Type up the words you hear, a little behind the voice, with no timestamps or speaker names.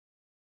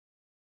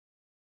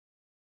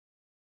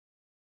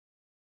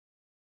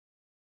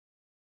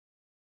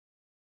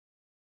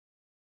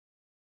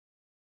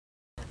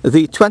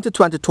The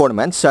 2020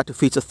 tournament, set to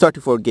feature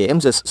 34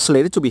 games, is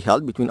slated to be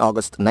held between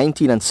August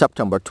 19 and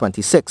September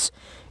 26.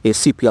 A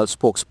CPL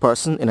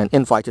spokesperson, in an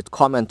invited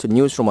comment to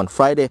Newsroom on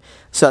Friday,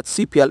 said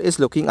CPL is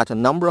looking at a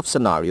number of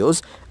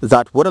scenarios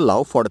that would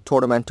allow for the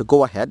tournament to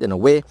go ahead in a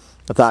way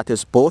that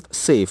is both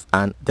safe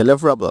and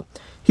deliverable.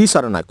 He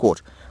said, and I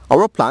quote,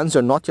 "Our plans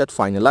are not yet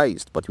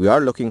finalized, but we are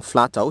looking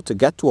flat out to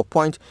get to a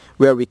point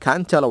where we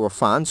can tell our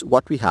fans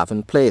what we have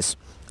in place.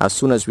 As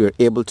soon as we are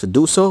able to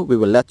do so, we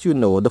will let you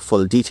know the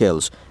full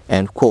details."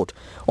 End quote.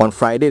 On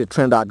Friday, the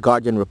Trinidad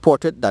Guardian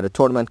reported that the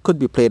tournament could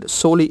be played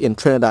solely in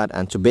Trinidad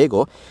and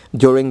Tobago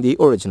during the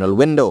original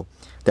window.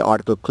 The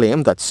article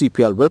claimed that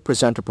CPL will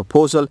present a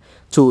proposal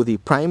to the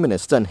Prime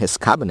Minister and his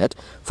cabinet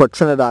for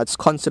Trinidad's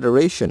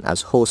consideration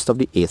as host of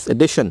the 8th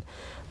edition.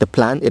 The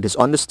plan, it is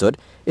understood,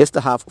 is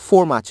to have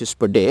 4 matches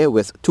per day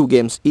with 2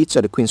 games each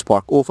at the Queen's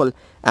Park Oval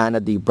and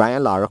at the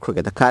Brian Lara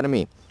Cricket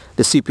Academy.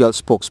 The CPL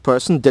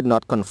spokesperson did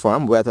not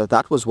confirm whether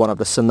that was one of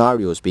the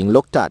scenarios being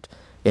looked at.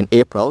 In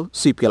April,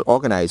 CPL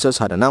organizers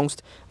had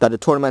announced that the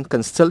tournament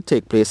can still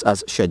take place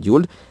as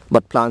scheduled,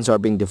 but plans are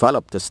being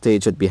developed to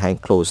stage it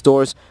behind closed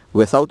doors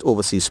without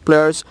overseas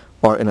players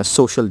or in a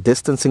social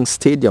distancing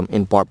stadium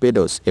in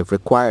Barbados if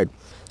required.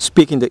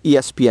 Speaking to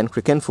ESPN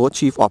Cricinfo,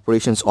 Chief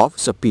Operations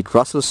Officer Pete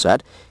Russell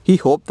said he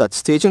hoped that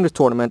staging the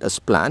tournament as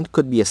planned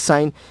could be a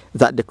sign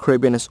that the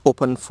Caribbean is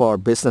open for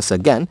business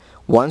again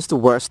once the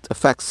worst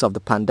effects of the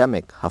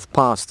pandemic have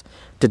passed.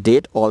 To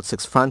date, all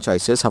 6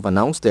 franchises have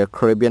announced their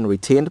Caribbean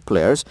retained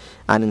players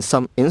and in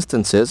some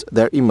instances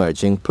their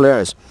emerging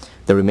players.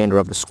 The remainder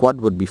of the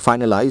squad would be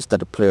finalized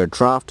at a player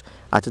draft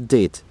at a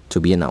date to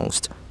be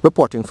announced.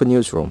 Reporting for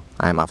Newsroom,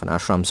 I am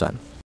Avenash Ramzan.